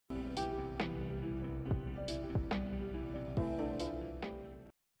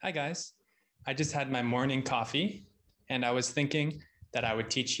Hi guys, I just had my morning coffee and I was thinking that I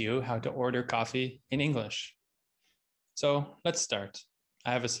would teach you how to order coffee in English. So let's start.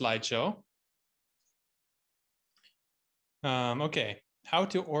 I have a slideshow. Okay, how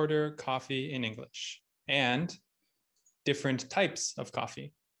to order coffee in English and different types of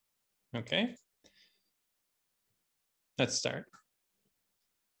coffee. Okay, let's start.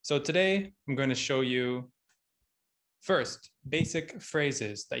 So today I'm going to show you first, basic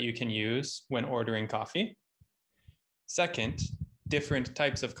phrases that you can use when ordering coffee. Second, different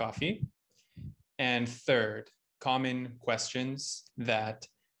types of coffee. And third, common questions that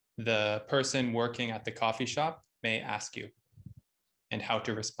the person working at the coffee shop may ask you and how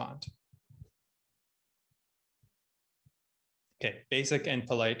to respond. Okay, basic and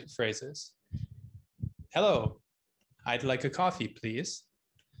polite phrases. Hello, I'd like a coffee, please.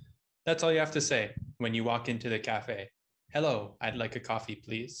 That's all you have to say when you walk into the cafe. Hello, I'd like a coffee,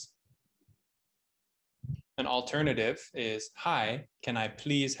 please. An alternative is, hi, can I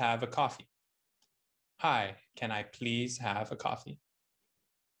please have a coffee? Hi, can I please have a coffee?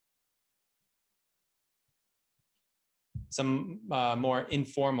 Some more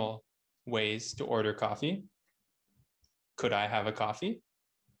informal ways to order coffee. Could I have a coffee?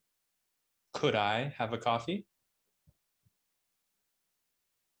 Could I have a coffee?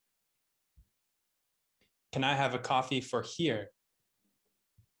 Can I have a coffee for here?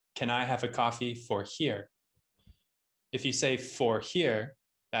 Can I have a coffee for here? If you say for here,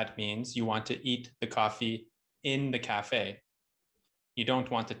 that means you want to eat the coffee in the cafe. You don't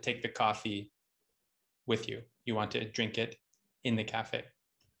want to take the coffee with you. You want to drink it in the cafe.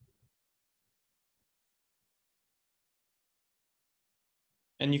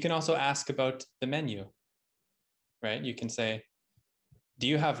 And you can also ask about the menu, right? You can say, do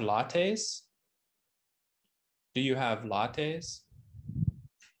you have lattes? Do you have lattes?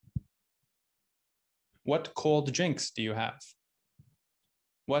 What cold drinks do you have?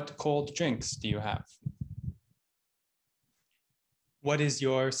 What cold drinks do you have? What is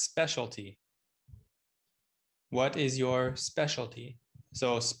your specialty? What is your specialty?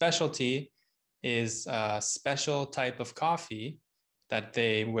 So specialty is a special type of coffee that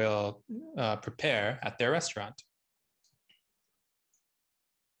they will prepare at their restaurant.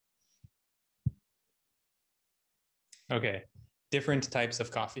 Okay, different types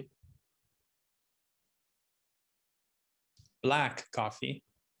of coffee. Black coffee.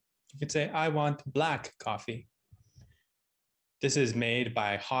 You could say, I want black coffee. This is made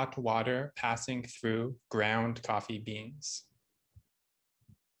by hot water passing through ground coffee beans.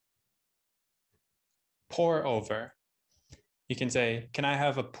 Pour over. You can say, can I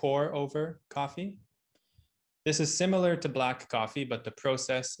have a pour over coffee? This is similar to black coffee, but the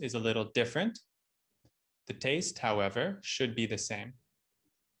process is a little different. The taste, however, should be the same.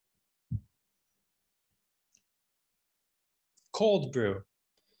 Cold brew.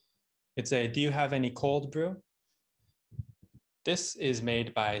 It's a, do you have any cold brew? This is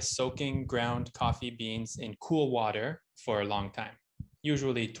made by soaking ground coffee beans in cool water for a long time,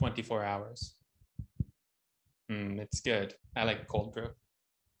 usually 24 hours. It's good. I like cold brew.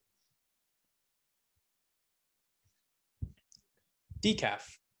 Decaf.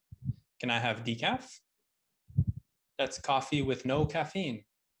 Can I have decaf? That's coffee with no caffeine.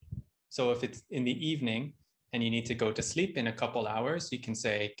 So if it's in the evening and you need to go to sleep in a couple hours, you can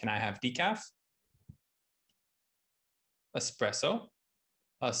say, can I have decaf? Espresso,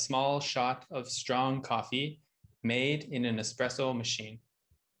 a small shot of strong coffee made in an espresso machine.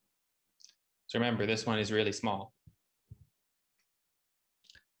 So remember, this one is really small.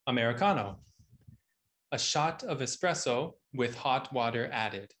 Americano, a shot of espresso with hot water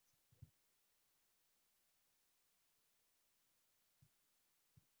added.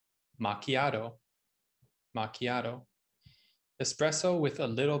 Macchiato, macchiato, espresso with a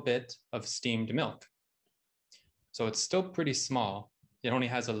little bit of steamed milk. So it's still pretty small. It only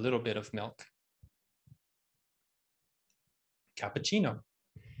has a little bit of milk. Cappuccino,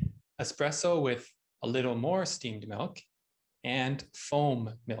 espresso with a little more steamed milk and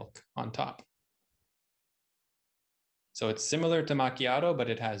foam milk on top. So it's similar to macchiato,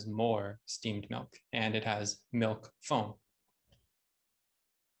 but it has more steamed milk and it has milk foam.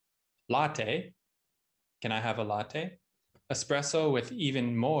 Latte, can I have a latte? Espresso with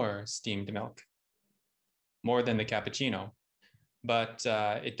even more steamed milk, more than the cappuccino, but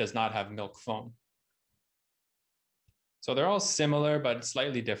it does not have milk foam. So they're all similar, but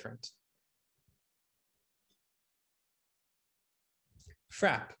slightly different.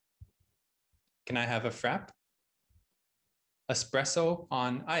 Frap. Can I have a frap? Espresso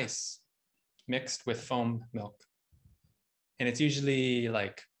on ice, mixed with foam milk. And it's usually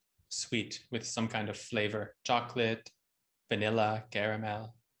like sweet with some kind of flavor, chocolate, vanilla,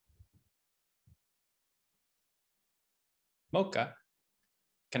 caramel. Mocha.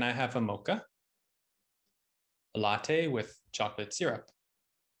 Can I have a mocha? A latte with chocolate syrup.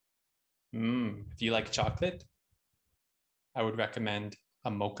 If you like chocolate, I would recommend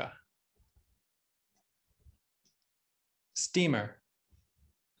a mocha. Steamer.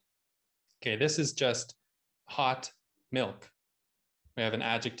 Okay, this is just hot milk. We have an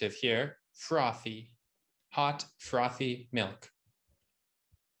adjective here, frothy. Hot, frothy milk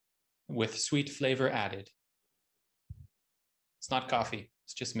with sweet flavor added. It's not coffee,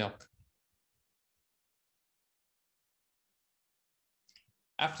 it's just milk.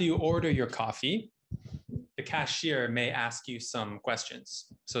 After you order your coffee, the cashier may ask you some questions.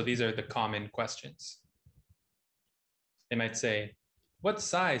 So these are the common questions. They might say, what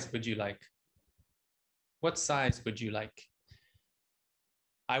size would you like? What size would you like?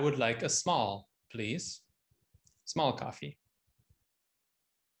 I would like a small, please. Small coffee.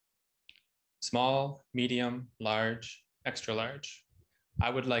 Small, medium, large, extra large. I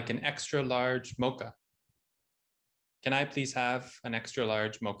would like an extra large mocha. Can I please have an extra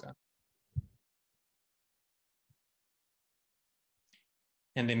large mocha?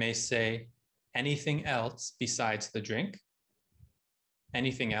 And they may say, anything else besides the drink?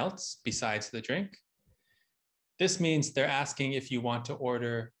 Anything else besides the drink? This means they're asking if you want to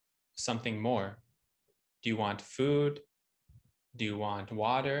order something more. Do you want food? Do you want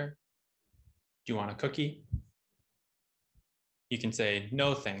water? Do you want a cookie? You can say,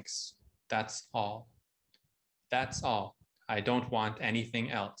 no thanks, that's all. That's all. I don't want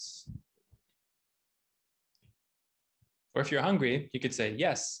anything else. Or if you're hungry, you could say,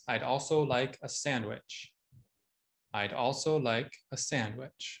 yes, I'd also like a sandwich. I'd also like a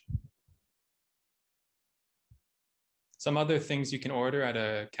sandwich. Some other things you can order at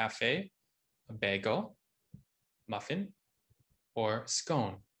a cafe, a bagel, muffin, or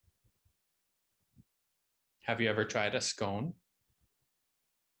scone. Have you ever tried a scone?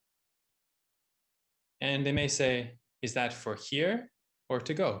 And they may say, is that for here or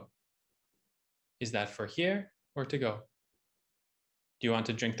to go? Is that for here or to go? Do you want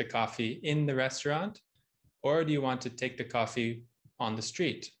to drink the coffee in the restaurant, or do you want to take the coffee on the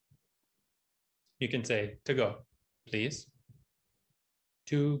street? You can say, to go, please.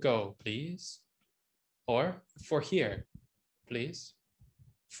 To go, please. Or for here, please.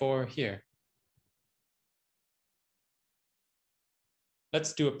 For here.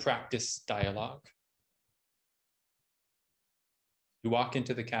 Let's do a practice dialogue. You walk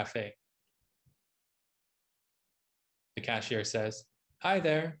into the cafe. The cashier says, hi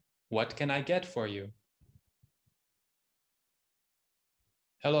there, what can I get for you?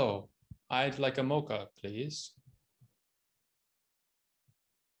 Hello, I'd like a mocha, please.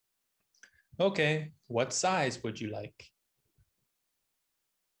 Okay, what size would you like?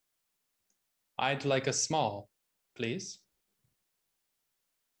 I'd like a small, please.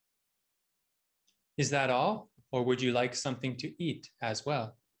 Is that all, or would you like something to eat as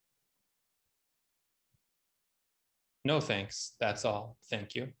well? No thanks, that's all,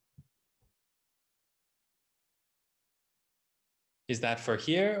 thank you. Is that for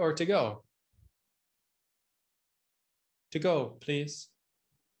here or to go? To go, please.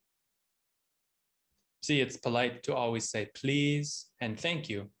 See, it's polite to always say please and thank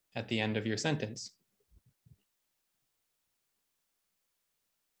you at the end of your sentence.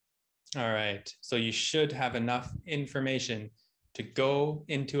 All right, so you should have enough information to go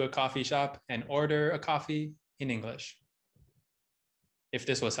into a coffee shop and order a coffee in English. If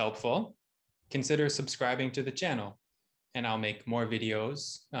this was helpful, consider subscribing to the channel, and I'll make more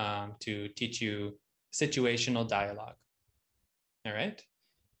videos to teach you situational dialogue. All right,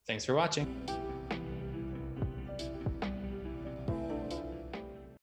 thanks for watching.